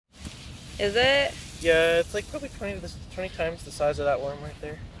Is it? Yeah, it's like probably 20 times the size of that worm right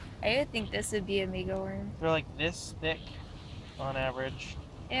there. I would think this would be a mega worm. They're like this thick on average.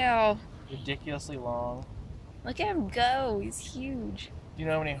 Ew. Ridiculously long. Look at him go. He's huge. Do you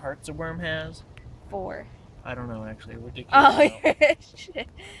know how many hearts a worm has? 4. I don't know actually. Ridiculous Oh, amount. shit.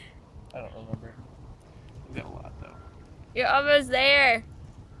 I don't remember. We got a lot though. You're almost there.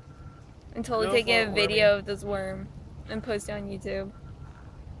 I'm totally Go taking for a it, video wormy. of this worm and post it on YouTube.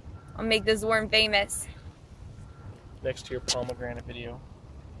 I'll make this worm famous. Next to your pomegranate video.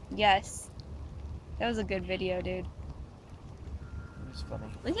 Yes. That was a good video, dude. It was funny.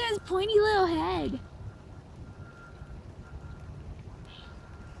 Look at his pointy little head.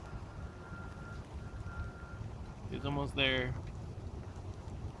 He's almost there.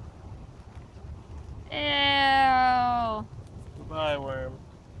 Ew. Goodbye, worm.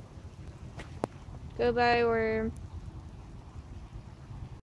 Goodbye, worm.